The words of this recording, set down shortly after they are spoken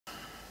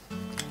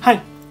Hi,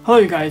 hello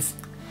you guys.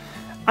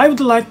 I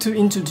would like to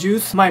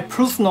introduce my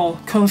personal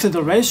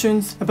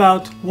considerations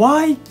about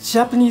why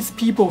Japanese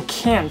people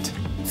can't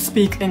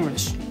speak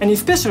English. And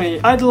especially,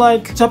 I'd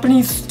like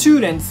Japanese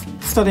students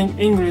studying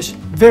English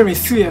very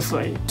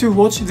seriously to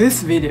watch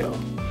this video.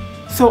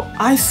 So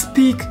I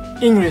speak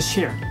English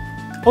here.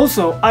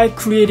 Also, I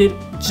created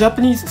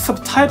Japanese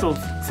subtitles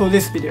for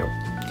this video.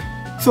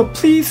 So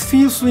please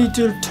feel free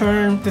to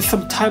turn the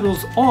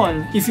subtitles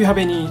on if you have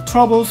any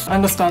troubles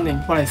understanding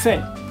what I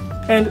say.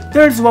 And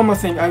there's one more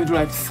thing I would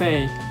like to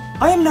say.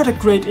 I am not a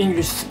great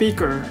English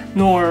speaker,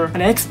 nor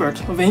an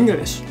expert of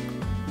English.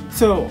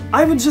 So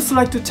I would just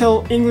like to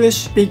tell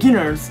English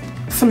beginners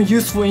some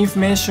useful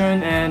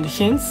information and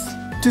hints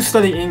to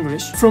study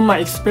English from my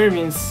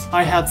experience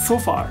I had so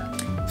far.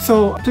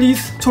 So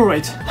please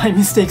tolerate my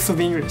mistakes of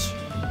English.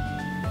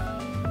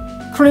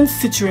 Current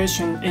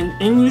situation in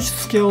English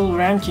skill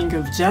ranking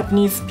of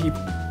Japanese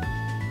people.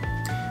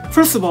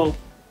 First of all,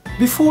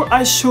 before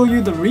I show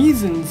you the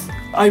reasons,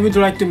 I would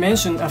like to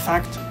mention a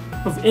fact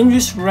of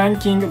English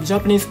ranking of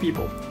Japanese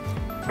people.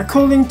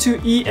 According to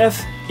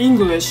EF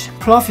English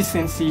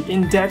Proficiency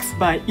Index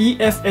by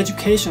EF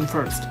Education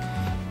First,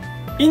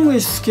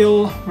 English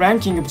skill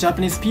ranking of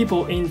Japanese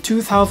people in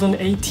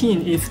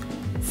 2018 is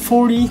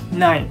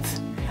 49th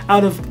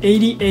out of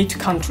 88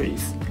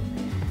 countries.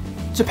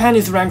 Japan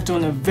is ranked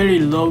on a very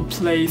low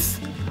place,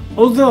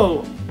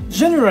 although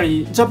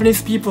generally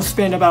Japanese people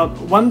spend about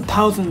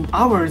 1,000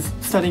 hours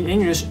studying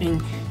English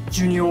in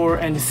junior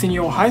and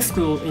senior high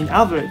school in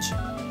average.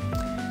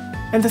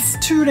 And the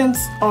students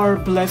are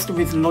blessed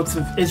with lots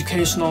of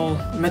educational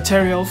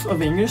materials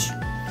of English.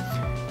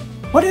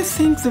 What do you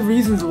think the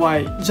reasons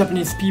why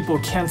Japanese people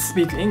can't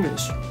speak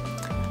English?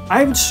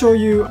 I would show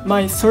you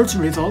my search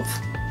results,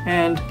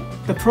 and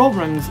the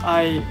problems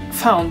I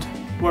found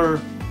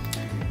were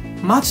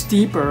much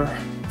deeper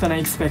than I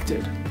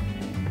expected.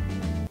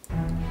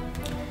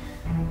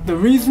 The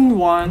reason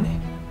one,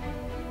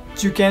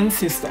 juken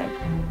system.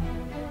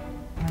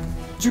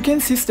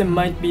 Juken system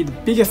might be the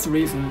biggest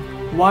reason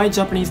why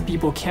Japanese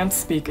people can't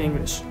speak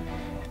English.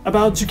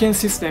 About juken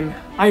system,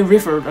 I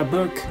referred a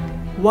book,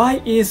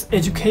 Why is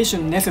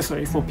Education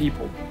Necessary for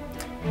People?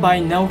 By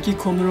Naoki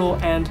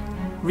Komuro and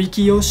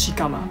Rikio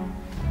Shikama.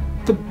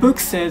 The book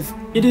says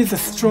it is a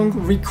strong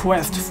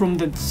request from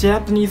the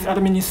Japanese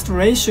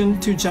administration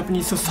to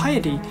Japanese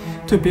society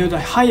to build a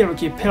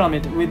hierarchy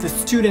pyramid with the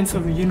students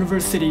of the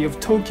University of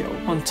Tokyo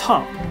on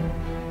top,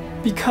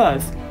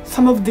 because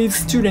some of these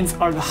students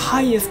are the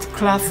highest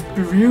class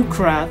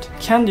bureaucrat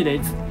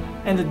candidates,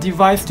 and the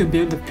device to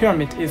build the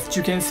pyramid is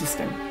juken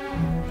system.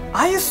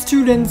 Are you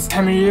students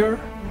familiar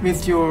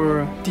with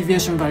your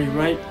deviation value,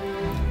 right?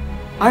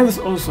 I was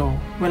also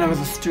when I was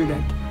a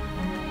student.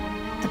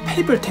 The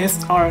paper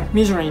tests are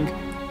measuring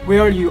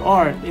where you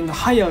are in the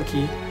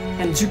hierarchy,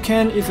 and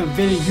juken is a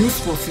very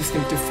useful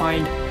system to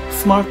find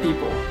smart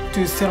people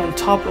to sit on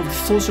top of the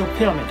social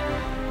pyramid.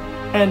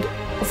 And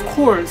of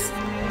course,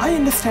 I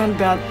understand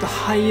that the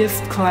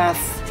highest class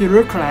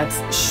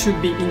bureaucrats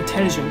should be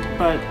intelligent,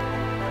 but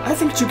I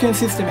think juken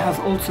system has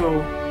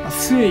also a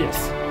serious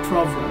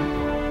problem.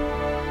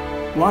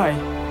 Why?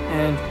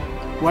 And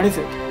what is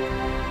it?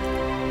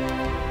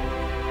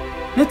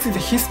 Let's see the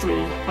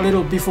history a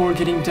little before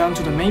getting down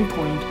to the main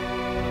point,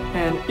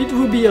 and it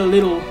will be a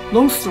little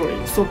long story,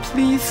 so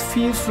please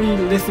feel free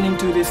listening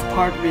to this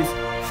part with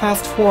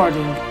fast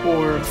forwarding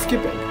or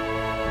skipping.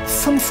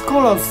 Some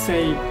scholars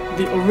say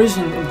the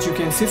origin of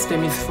juken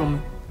system is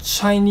from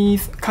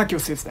Chinese kakyo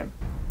system.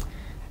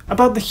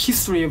 About the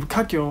history of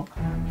kakyo,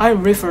 I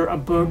refer a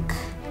book,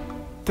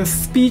 The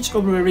Speech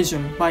of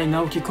Religion by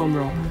Naoki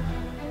Komuro.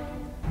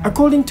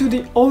 According to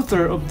the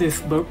author of this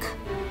book,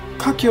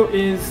 kakyo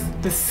is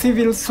the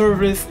civil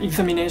service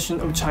examination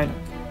of China.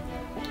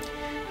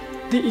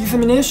 The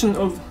examination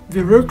of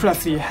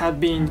bureaucracy had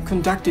been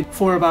conducted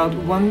for about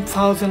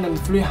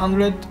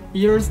 1,300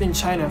 years in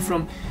China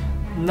from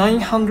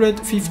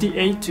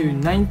 958 to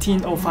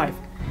 1905.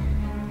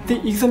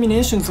 The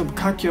examinations of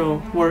kakyo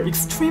were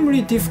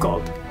extremely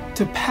difficult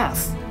to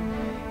pass,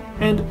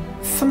 and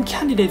some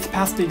candidates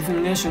passed the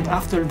examination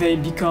after they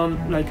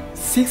become like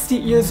 60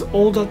 years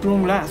old at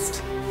long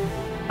last.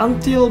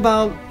 Until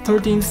about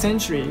 13th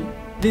century,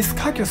 this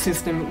kakyo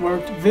system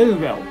worked very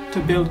well to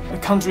build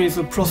countries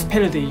of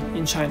prosperity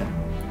in China.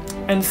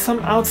 And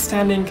some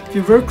outstanding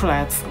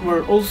bureaucrats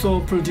were also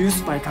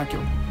produced by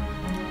kakyo.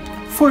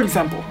 For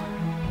example,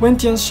 when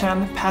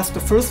Tian-xiang passed the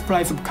first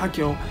prize of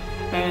kakyo,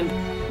 and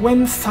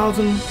when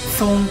Thousand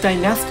Song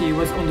dynasty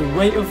was on the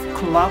way of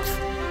collapse,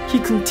 he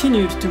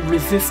continued to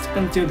resist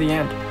until the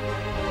end.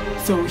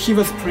 So he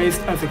was praised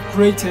as the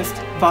greatest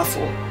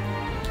vassal.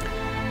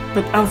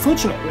 But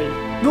unfortunately,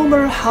 no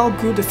matter how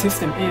good the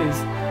system is,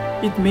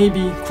 it may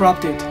be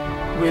corrupted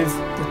with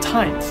the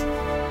times.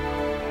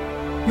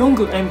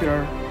 Yongle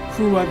Emperor,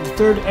 who was the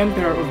third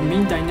emperor of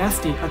Ming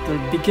Dynasty at the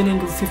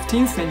beginning of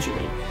 15th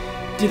century,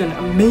 did an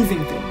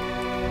amazing thing.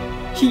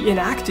 He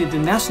enacted the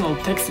national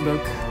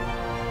textbook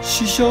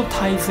Shisho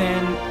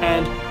Taizen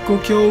and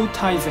Gokyo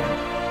Taizen.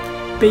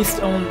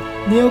 based on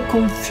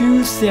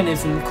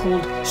Neo-Confucianism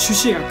called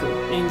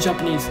Shushigaku in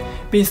Japanese,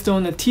 based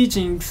on the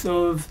teachings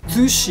of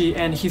Zushi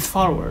and his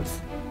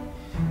followers.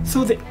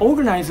 So the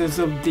organizers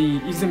of the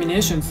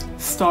examinations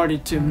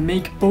started to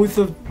make both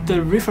of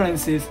the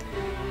references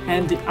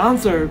and the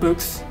answer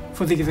books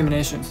for the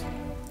examinations.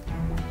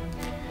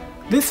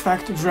 This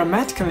fact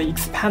dramatically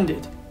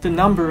expanded the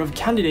number of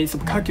candidates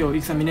of Kakyo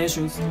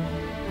examinations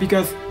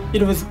because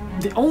it was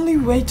the only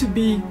way to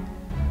be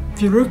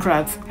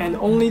bureaucrats, and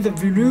only the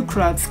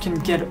bureaucrats can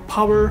get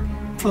power,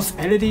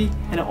 prosperity,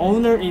 and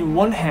honor in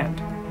one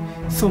hand.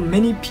 So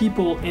many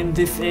people in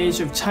this age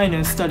of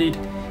China studied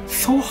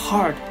so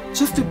hard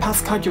just to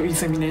pass Kakyo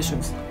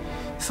examinations.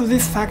 So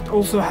this fact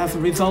also has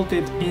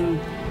resulted in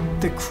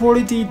the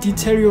quality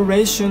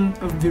deterioration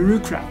of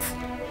bureaucrats.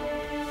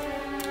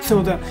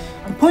 So the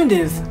point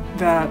is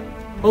that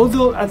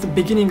although at the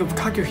beginning of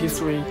Kakyo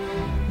history,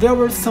 there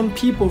were some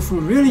people who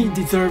really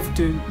deserved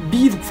to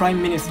be the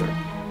prime minister.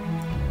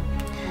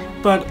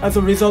 But as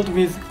a result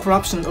with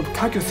corruption of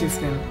Kakyo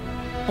system,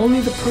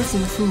 only the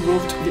person who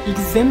wrote the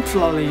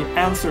exemplary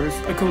answers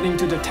according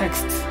to the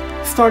texts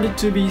started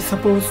to be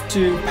supposed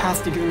to pass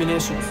the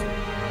examinations.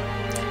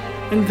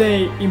 And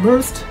they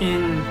immersed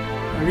in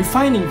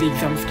refining the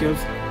exam skills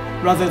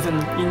rather than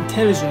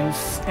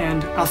intelligence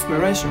and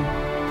aspiration.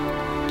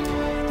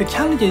 The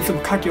candidates of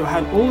Kakyo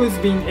had always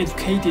been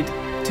educated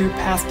to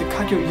pass the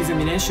Kakyo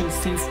examinations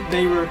since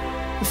they were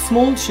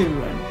small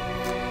children.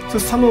 So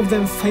some of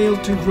them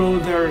failed to grow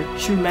their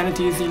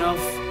humanities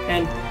enough,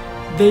 and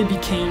they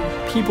became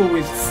people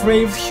with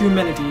frail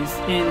humanities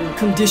in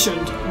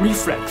conditioned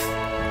reflex.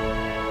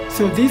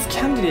 So these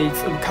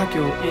candidates of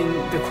Kakyo in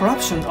the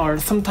corruption are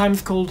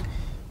sometimes called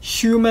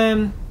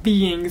human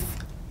beings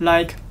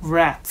like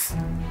rats.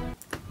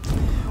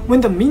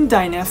 When the Ming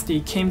Dynasty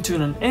came to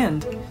an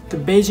end, the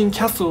Beijing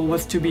castle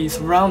was to be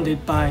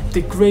surrounded by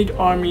the great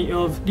army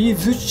of Li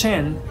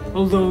Zichen,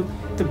 although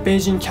the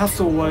Beijing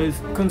castle was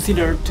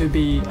considered to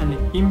be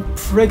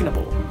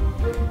impregnable.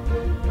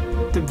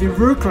 The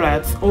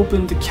bureaucrats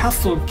opened the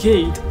castle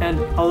gate and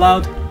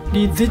allowed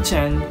Li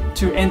Zichen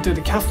to enter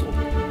the castle.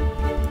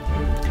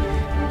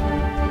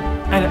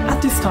 And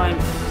at this time,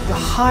 the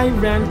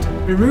high-ranked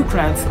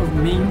bureaucrats of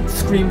Ming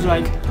screamed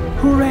like,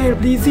 "Hooray,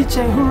 Li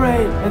Zichen,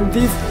 hooray!" And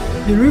these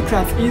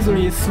bureaucrats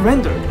easily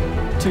surrendered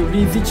to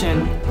Li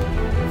Zichen.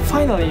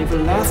 Finally,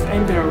 the last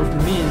emperor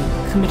of Ming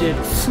committed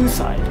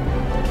suicide.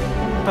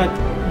 But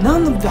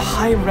none of the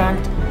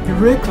high-ranked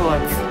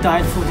bureaucrats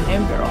died for the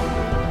emperor.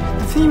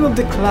 The theme of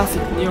the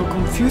classic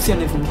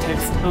Neo-Confucianism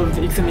text of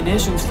the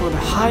examinations for the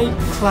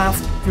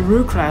high-class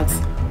bureaucrats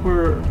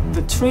were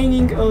the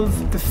training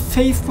of the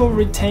faithful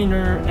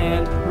retainer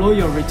and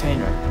loyal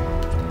retainer.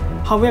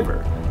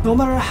 However, no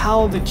matter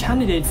how the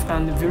candidates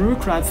and the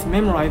bureaucrats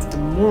memorized the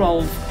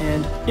morals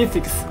and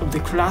ethics of the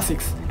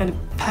classics and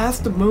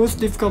passed the most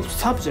difficult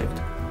subject,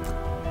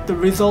 the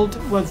result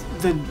was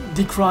the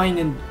decline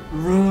and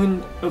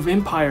ruin of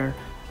empire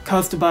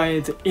caused by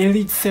the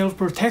elite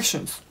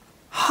self-protections.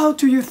 How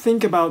do you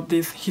think about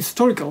this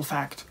historical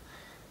fact?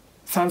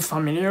 Sounds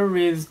familiar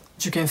with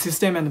juken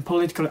system and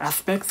political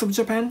aspects of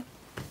Japan?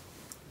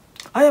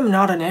 I am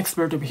not an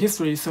expert of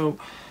history, so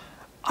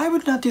I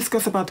would not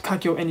discuss about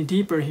Kakyo any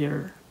deeper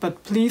here,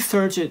 but please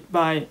search it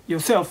by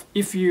yourself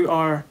if you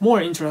are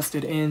more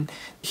interested in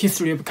the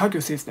history of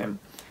Kakyo system.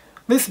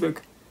 This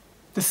book,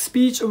 The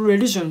Speech of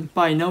Religion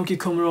by Naoki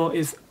Komuro,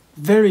 is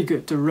very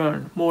good to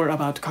learn more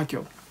about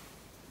Kakyo.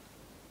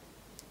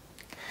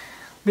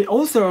 The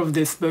author of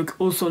this book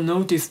also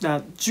noticed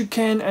that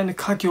juken and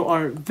Kakyo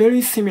are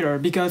very similar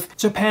because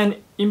Japan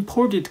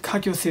imported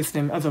Kakyo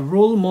system as a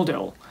role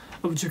model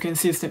of juken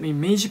system in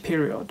Meiji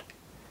period.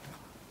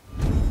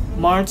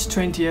 March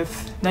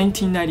 20th,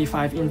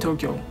 1995 in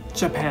Tokyo,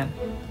 Japan.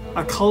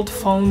 A cult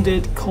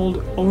founded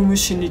called Oum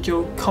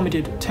Shinrikyo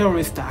committed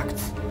terrorist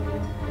acts.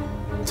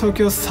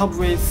 Tokyo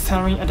subway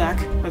sarin attack,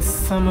 as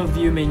some of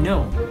you may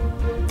know.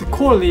 The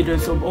core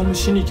leaders of Oum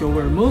Shinrikyo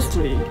were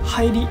mostly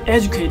highly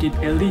educated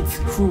elites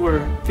who were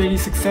very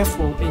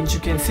successful in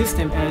juken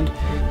system and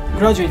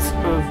graduates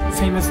of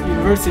famous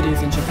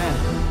universities in Japan.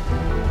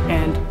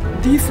 And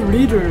these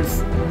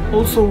leaders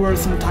also were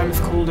sometimes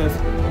called as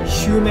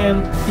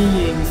human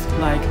beings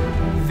like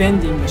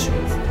vending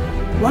machines.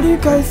 What do you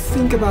guys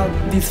think about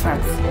these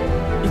facts?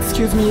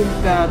 Excuse me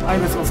that I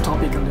was off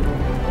topic a little.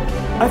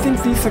 I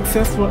think these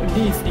successful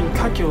elites in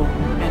Kakyo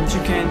and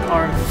juken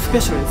are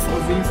specialists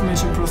of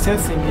information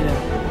processing in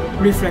a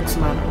reflex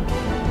manner.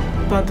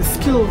 But the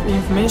skill of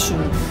information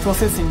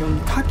processing on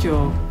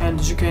Kakyo and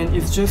juken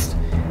is just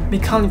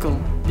mechanical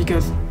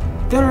because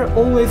there are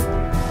always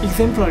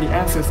exemplary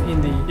answers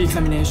in the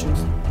examinations.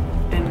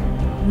 And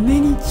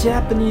many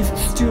Japanese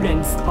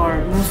students are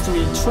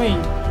mostly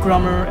trained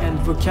grammar and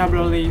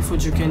vocabulary for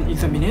juken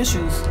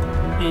examinations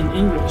in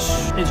English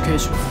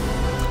education.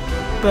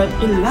 But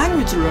in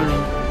language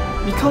learning,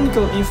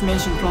 mechanical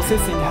information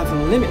processing has a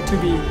limit to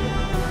be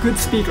good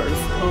speakers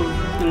of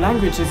the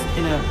languages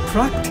in a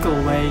practical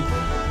way.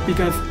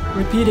 because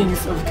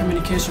repeatings of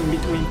communication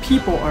between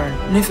people are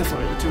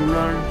necessary to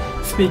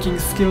learn speaking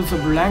skills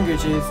of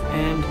languages,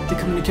 and the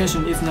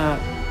communication is not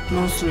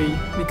mostly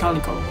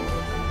mechanical.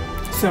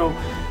 So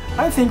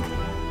I think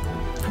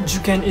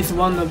juken is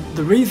one of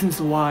the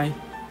reasons why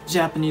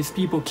Japanese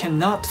people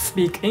cannot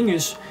speak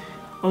English,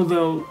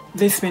 although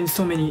they spend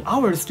so many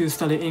hours to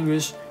study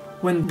English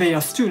when they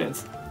are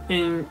students.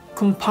 In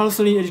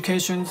compulsory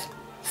educations,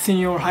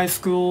 senior high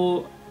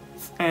school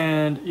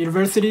and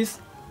universities,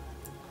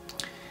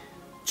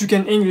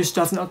 juken English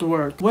does not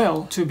work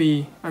well to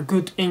be a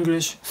good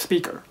English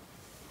speaker.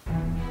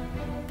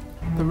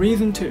 The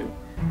reason 2,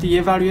 the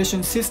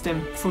evaluation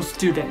system for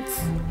students.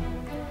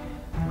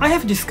 I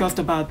have discussed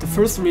about the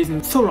first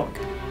reason so long,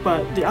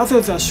 but the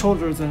others are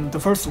shorter than the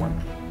first one.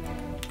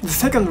 The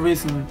second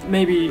reason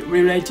may be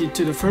related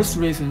to the first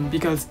reason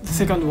because the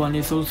second one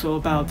is also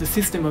about the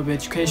system of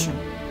education.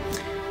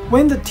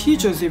 When the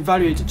teachers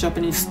evaluate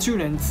Japanese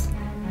students,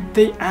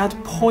 they add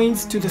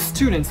points to the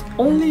students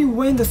only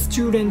when the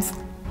students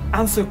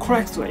answer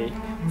correctly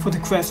for the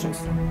questions.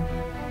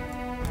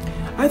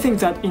 I think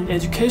that in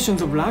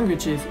educations of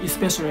languages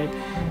especially,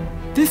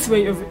 this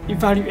way of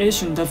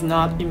evaluation does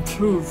not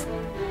improve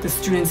the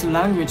students'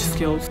 language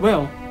skills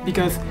well,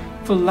 because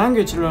for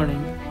language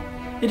learning,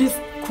 it is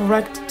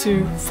correct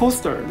to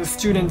foster the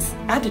students'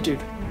 attitude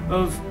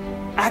of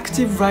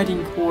active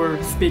writing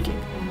or speaking.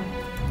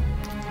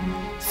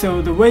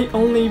 So the way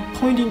only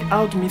pointing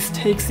out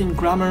mistakes in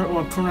grammar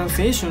or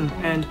pronunciation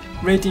and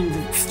rating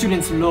the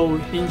students low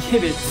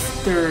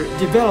inhibits their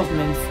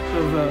development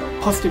of a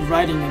positive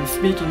writing and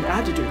speaking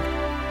attitude.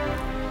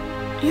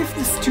 If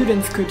the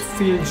students could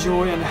feel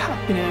joy and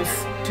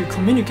happiness to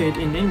communicate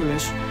in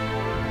English,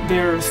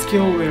 their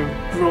skill will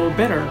grow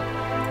better,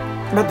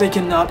 but they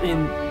cannot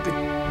in the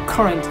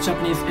current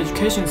Japanese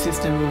education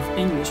system of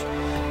English.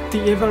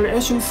 The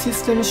evaluation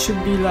system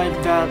should be like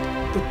that.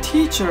 The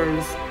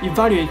teachers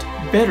evaluate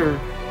better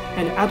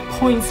and add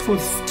points for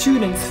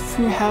students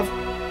who have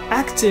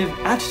active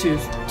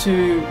attitudes to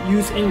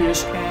use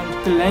English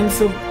and the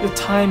length of the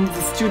time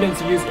the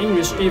students use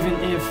English, even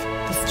if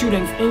the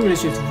student's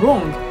English is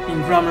wrong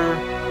in grammar,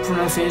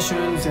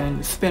 pronunciations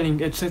and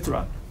spelling,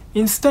 etc.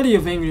 In study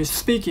of English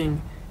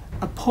speaking,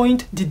 a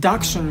point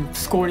deduction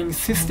scoring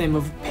system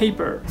of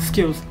paper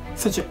skills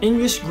such as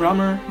English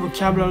grammar,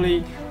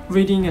 vocabulary,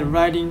 reading and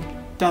writing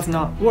does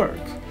not work.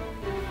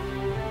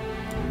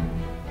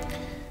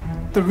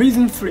 The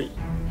reason 3,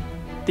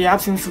 the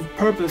absence of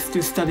purpose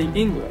to study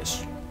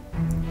English.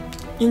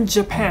 In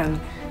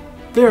Japan,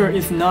 there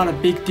is not a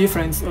big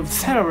difference of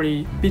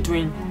salary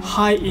between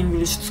high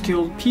English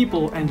skilled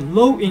people and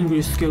low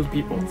English skilled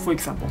people, for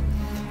example.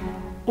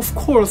 Of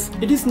course,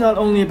 it is not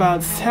only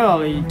about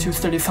salary to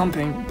study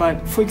something,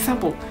 but for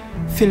example,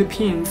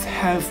 Philippines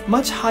has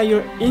much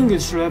higher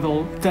English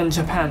level than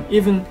Japan,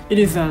 even it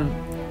is an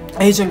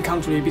Asian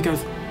country,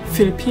 because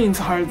Philippines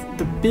has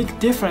the big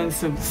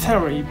difference of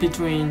salary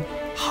between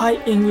high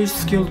English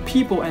skilled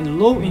people and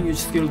low English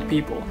skilled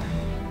people.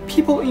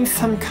 People in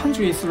some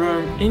countries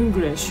learn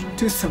English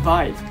to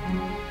survive.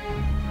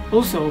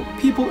 Also,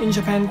 people in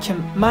Japan can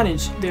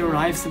manage their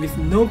lives with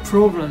no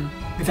problem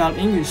without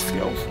English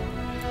skills.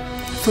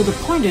 So the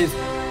point is,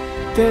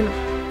 then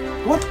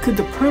what could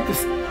the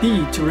purpose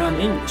be to learn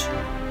English?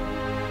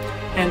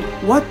 And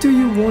what do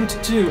you want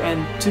to do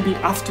and to be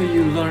after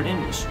you learn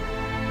English?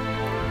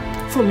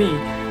 For me,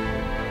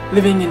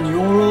 living in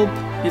Europe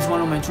is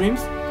one of my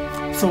dreams.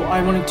 So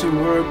I wanted to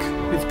work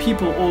with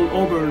people all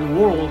over the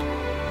world,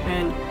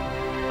 and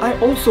I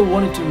also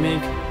wanted to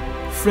make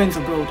friends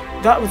abroad.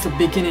 That was the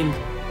beginning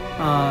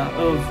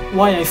of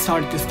why I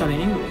started to study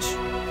English.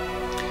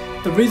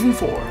 The reason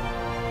 4,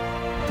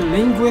 the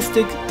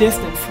linguistic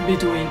distance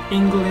between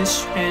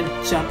English and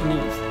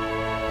Japanese.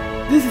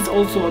 This is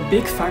also a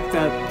big fact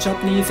that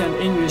Japanese and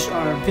English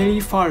are very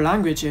far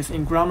languages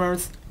in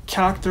grammars,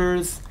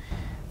 characters,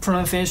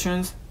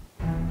 pronunciations.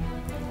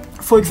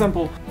 For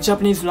example,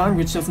 Japanese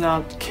language does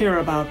not care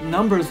about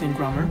numbers in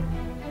grammar,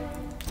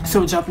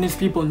 so Japanese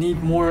people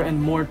need more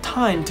and more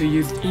time to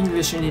use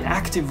English in an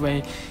active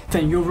way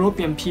than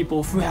European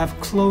people who have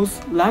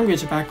close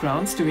language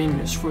backgrounds to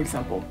English, for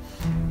example.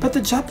 But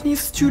the Japanese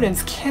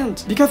students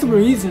can't because of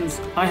reasons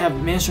I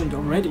have mentioned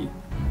already.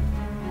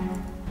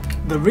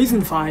 The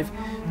reason 5,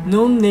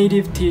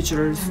 non-native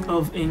teachers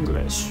of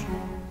English.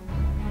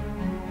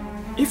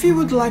 If you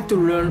would like to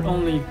learn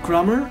only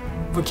grammar,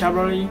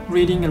 vocabulary,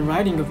 reading and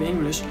writing of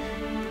English,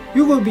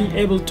 you will be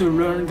able to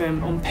learn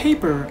them on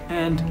paper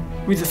and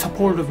with the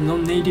support of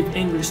non-native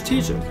English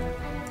teachers.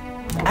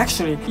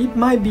 Actually, it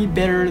might be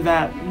better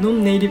that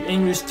non-native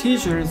English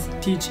teachers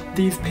teach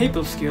these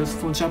paper skills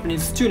for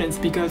Japanese students,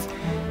 because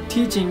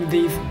teaching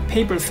these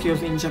paper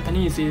skills in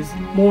Japanese is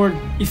more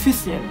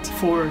efficient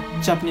for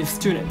Japanese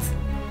students,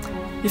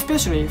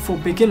 especially for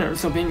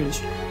beginners of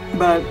English.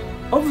 But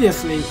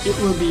obviously, it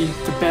will be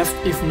the best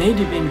if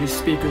native English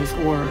speakers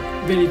or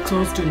very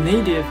close to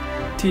native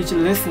teach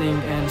listening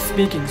and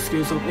speaking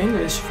skills of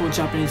English for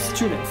Japanese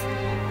students.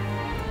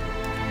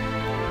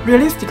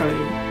 Realistically,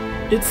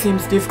 it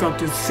seems difficult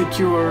to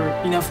secure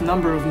enough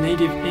number of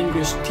native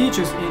English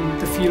teachers in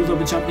the field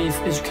of Japanese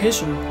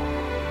education.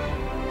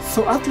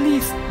 So at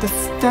least the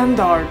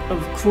standard of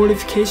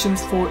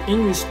qualifications for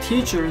English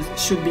teachers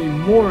should be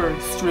more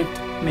strict,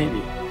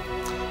 maybe.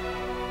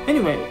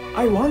 Anyway,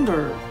 I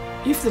wonder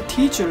if the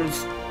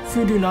teachers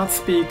who do not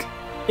speak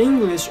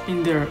English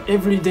in their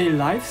everyday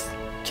lives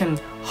can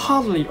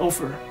hardly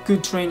offer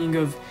good training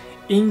of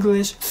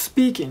English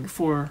speaking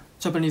for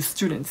Japanese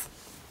students.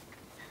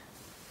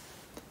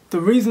 The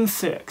reason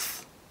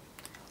 6.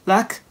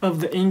 Lack of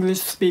the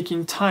English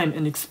speaking time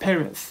and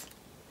experience.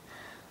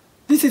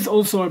 This is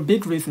also a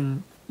big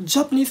reason.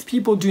 Japanese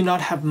people do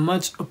not have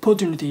much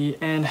opportunity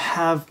and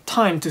have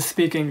time to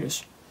speak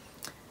English.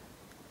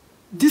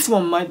 This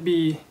one might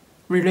be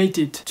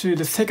related to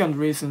the second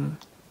reason.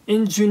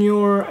 In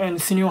junior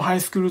and senior high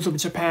schools of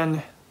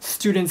Japan,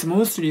 students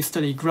mostly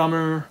study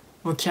grammar,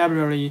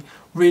 vocabulary,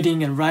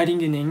 reading and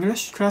writing in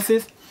English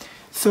classes,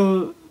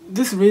 so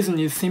this reason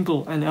is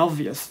simple and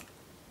obvious.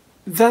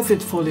 That's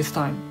it for this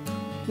time.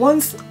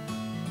 Once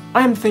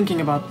I am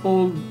thinking about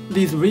all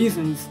these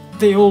reasons,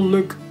 they all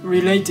look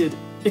related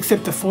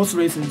except the fourth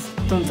reasons,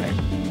 don't they?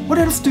 What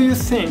else do you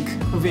think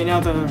of any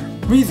other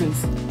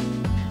reasons?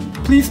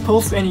 Please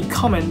post any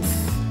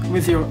comments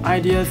with your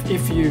ideas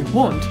if you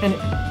want, and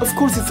of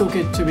course it's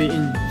okay to be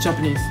in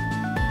Japanese.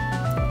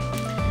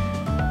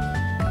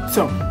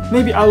 So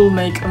maybe I will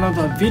make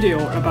another video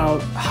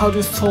about how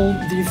to solve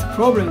these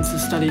problems to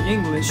study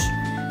English.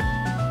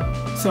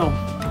 So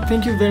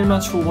thank you very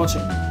much for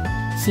watching.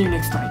 See you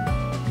next time.